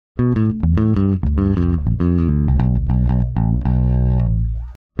Welcome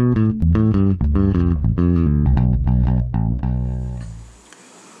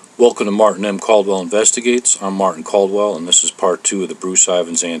to Martin M. Caldwell Investigates. I'm Martin Caldwell, and this is part 2 of the Bruce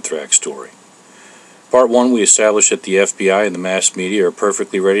Ivins Anthrax story. Part 1, we established that the FBI and the mass media are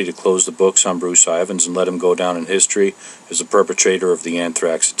perfectly ready to close the books on Bruce Ivins and let him go down in history as the perpetrator of the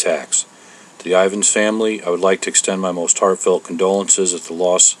anthrax attacks. To the Ivins family, I would like to extend my most heartfelt condolences at the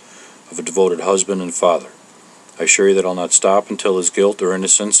loss of a devoted husband and father. I assure you that I'll not stop until his guilt or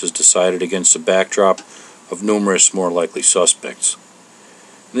innocence is decided against the backdrop of numerous more likely suspects.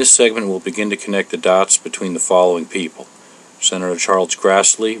 In this segment, we'll begin to connect the dots between the following people: Senator Charles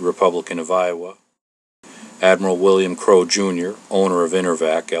Grassley, Republican of Iowa; Admiral William Crowe, Jr., owner of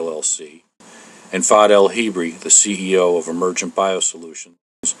Intervac, LLC; and Fuad El-Hibri, the CEO of Emergent Biosolutions,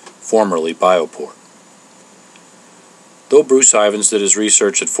 formerly Bioport. Though Bruce Ivins did his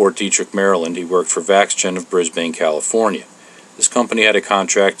research at Fort Detrick, Maryland, he worked for VaxGen of Brisbane, California. This company had a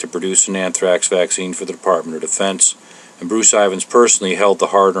contract to produce an anthrax vaccine for the Department of Defense, and Bruce Ivins personally held the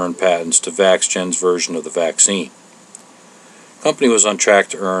hard-earned patents to VaxGen's version of the vaccine. The company was on track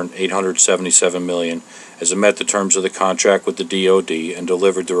to earn $877 million as it met the terms of the contract with the DoD and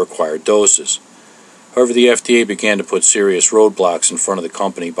delivered the required doses. However, the FDA began to put serious roadblocks in front of the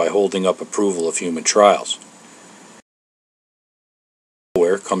company by holding up approval of human trials.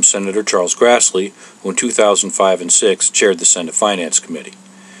 Nowhere comes Senator Charles Grassley, who in 2005 and 6 chaired the Senate Finance Committee.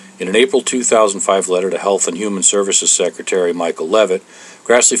 In an April 2005 letter to Health and Human Services Secretary Michael Leavitt,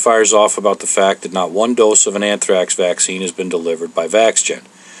 Grassley fires off about the fact that not one dose of an anthrax vaccine has been delivered by VaxGen.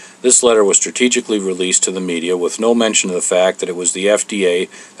 This letter was strategically released to the media with no mention of the fact that it was the FDA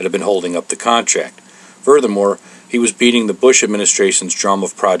that had been holding up the contract. Furthermore, he was beating the Bush administration's drum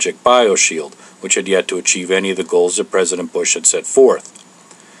of Project BioShield, which had yet to achieve any of the goals that President Bush had set forth.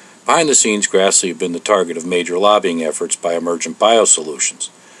 Behind the scenes, Grassley had been the target of major lobbying efforts by Emergent Biosolutions.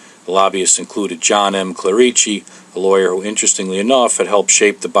 The lobbyists included John M. Clarici, a lawyer who, interestingly enough, had helped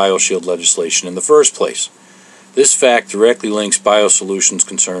shape the BioShield legislation in the first place. This fact directly links BioSolutions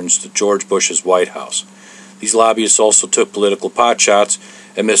concerns to George Bush's White House. These lobbyists also took political potshots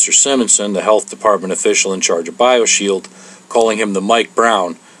at Mr. Simonson, the health department official in charge of BioShield, calling him the Mike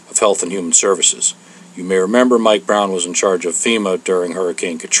Brown of Health and Human Services. You may remember Mike Brown was in charge of FEMA during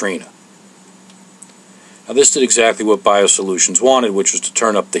Hurricane Katrina. Now, this did exactly what BioSolutions wanted, which was to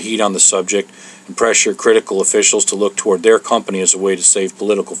turn up the heat on the subject and pressure critical officials to look toward their company as a way to save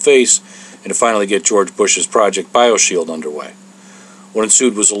political face and to finally get George Bush's Project BioShield underway. What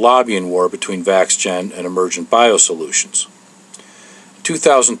ensued was a lobbying war between VaxGen and Emergent Biosolutions. In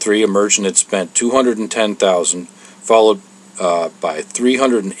 2003, Emergent had spent $210,000, followed by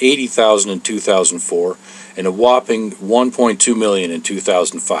 $380,000 in 2004, and a whopping $1.2 million in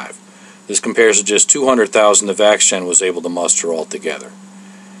 2005. This compares to just $200,000 that VaxGen was able to muster altogether.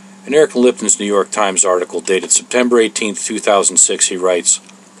 In Eric Lipton's New York Times article dated September 18, 2006, he writes,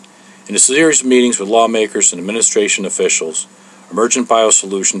 "In a series of meetings with lawmakers and administration officials, Emergent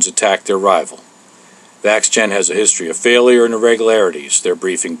Biosolutions attacked their rival. VaxGen has a history of failure and irregularities," their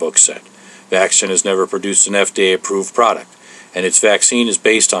briefing book said. "VaxGen has never produced an FDA-approved product, and its vaccine is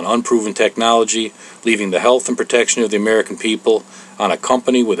based on unproven technology, leaving the health and protection of the American people on a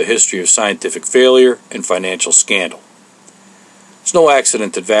company with a history of scientific failure and financial scandal." It's no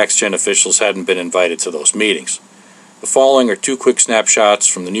accident that VaxGen officials hadn't been invited to those meetings. The following are two quick snapshots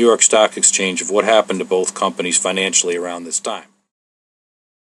from the New York Stock Exchange of what happened to both companies financially around this time.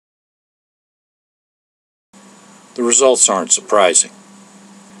 The results aren't surprising.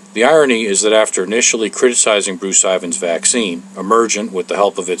 The irony is that after initially criticizing Bruce Ivins' vaccine, Emergent, with the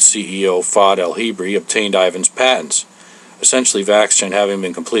help of its CEO Fuad El-Hibri, obtained Ivins' patents. Essentially, VaxGen, having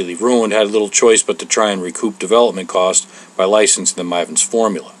been completely ruined, had little choice but to try and recoup development costs by licensing them Ivins'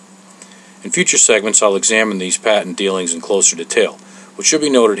 formula. In future segments, I'll examine these patent dealings in closer detail. What should be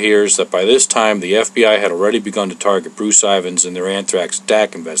noted here is that by this time, the FBI had already begun to target Bruce Ivins in their anthrax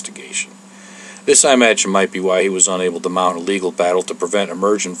attack investigation. This, I imagine, might be why he was unable to mount a legal battle to prevent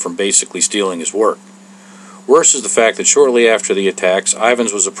Emergent from basically stealing his work. Worse is the fact that shortly after the attacks,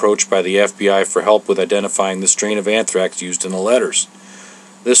 Ivins was approached by the FBI for help with identifying the strain of anthrax used in the letters.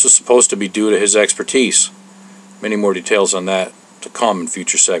 This was supposed to be due to his expertise. Many more details on that to come in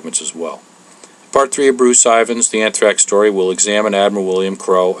future segments as well. In Part 3 of Bruce Ivins, the anthrax story, will examine Admiral William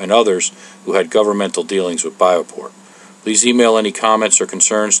Crowe and others who had governmental dealings with Bioport. Please email any comments or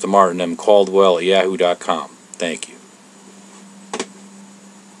concerns to martinmcaldwell@yahoo.com. Thank you.